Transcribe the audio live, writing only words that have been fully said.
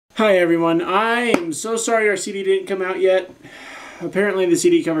Hi everyone, I am so sorry our CD didn't come out yet. Apparently the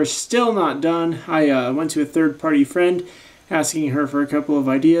CD cover is still not done. I went to a third-party friend asking her for a couple of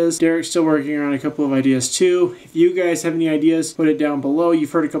ideas. Derek's still working on a couple of ideas too. If you guys have any ideas, put it down below.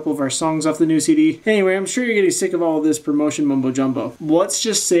 You've heard a couple of our songs off the new CD. Anyway, I'm sure you're getting sick of all of this promotion mumbo jumbo. Let's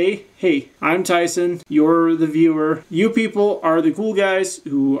just say, hey, I'm Tyson, you're the viewer. You people are the cool guys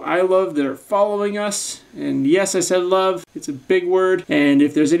who I love that are following us. And yes, I said love, it's a big word. And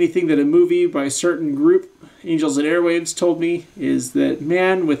if there's anything that a movie by a certain group, Angels and Airwaves, told me, is that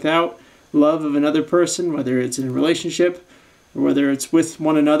man, without love of another person, whether it's in a relationship, or whether it's with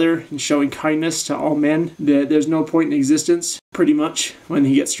one another and showing kindness to all men, that there's no point in existence, pretty much, when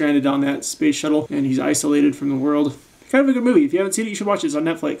he gets stranded on that space shuttle and he's isolated from the world. Kind of a good movie. If you haven't seen it, you should watch it. It's on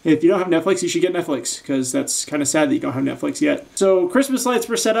Netflix. If you don't have Netflix, you should get Netflix, because that's kind of sad that you don't have Netflix yet. So Christmas lights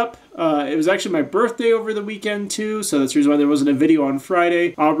were set up. It was actually my birthday over the weekend too, so that's the reason why there wasn't a video on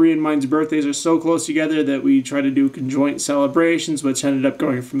Friday. Aubrey and mine's birthdays are so close together that we try to do conjoint celebrations, which ended up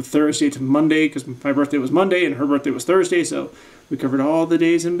going from Thursday to Monday, because my birthday was Monday and her birthday was Thursday, so we covered all the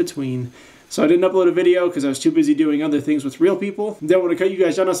days in between. So I didn't upload a video because I was too busy doing other things with real people. Don't want to cut you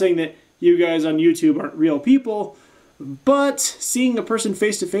guys down. I'm not saying that you guys on YouTube aren't real people, but seeing a person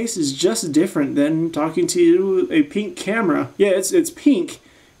face to face is just different than talking to a pink camera. Yeah, it's pink.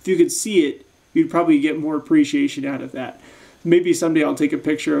 If you could see it, you'd probably get more appreciation out of that. Maybe someday I'll take a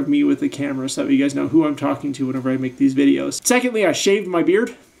picture of me with the camera so that you guys know who I'm talking to whenever I make these videos. Secondly, I shaved my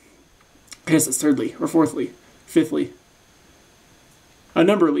beard. I guess it's thirdly, or fourthly, fifthly.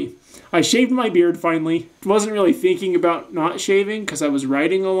 Numberly. I shaved my beard finally. Wasn't really thinking about not shaving because I was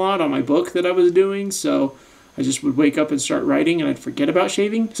writing a lot on my book that I was doing, so I just would wake up and start writing and I'd forget about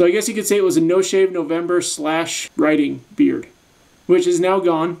shaving. So I guess you could say it was a no-shave November / writing beard, which is now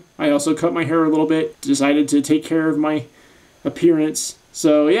gone. I also cut my hair a little bit, decided to take care of my appearance.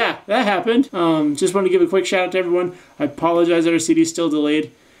 So yeah, that happened. Just want to give a quick shout out to everyone. I apologize that our CD is still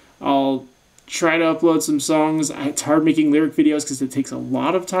delayed. I'll try to upload some songs. It's hard making lyric videos because it takes a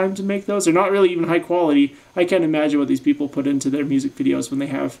lot of time to make those. They're not really even high quality. I can't imagine what these people put into their music videos when they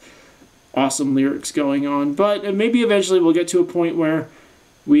have awesome lyrics going on. But maybe eventually we'll get to a point where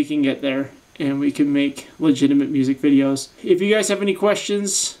we can get there and we can make legitimate music videos. If you guys have any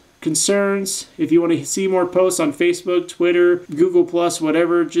questions, concerns, if you want to see more posts on Facebook, Twitter, Google+,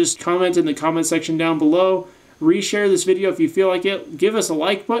 whatever, just comment in the comment section down below. Reshare this video if you feel like it. Give us a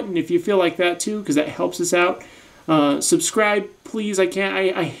like button if you feel like that too, because that helps us out. Subscribe, please.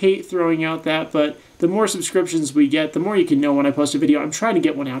 I hate throwing out that, but the more subscriptions we get, the more you can know when I post a video. I'm trying to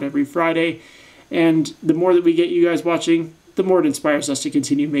get one out every Friday, and the more that we get you guys watching, the more it inspires us to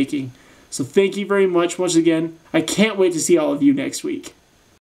continue making. So thank you very much once again. I can't wait to see all of you next week.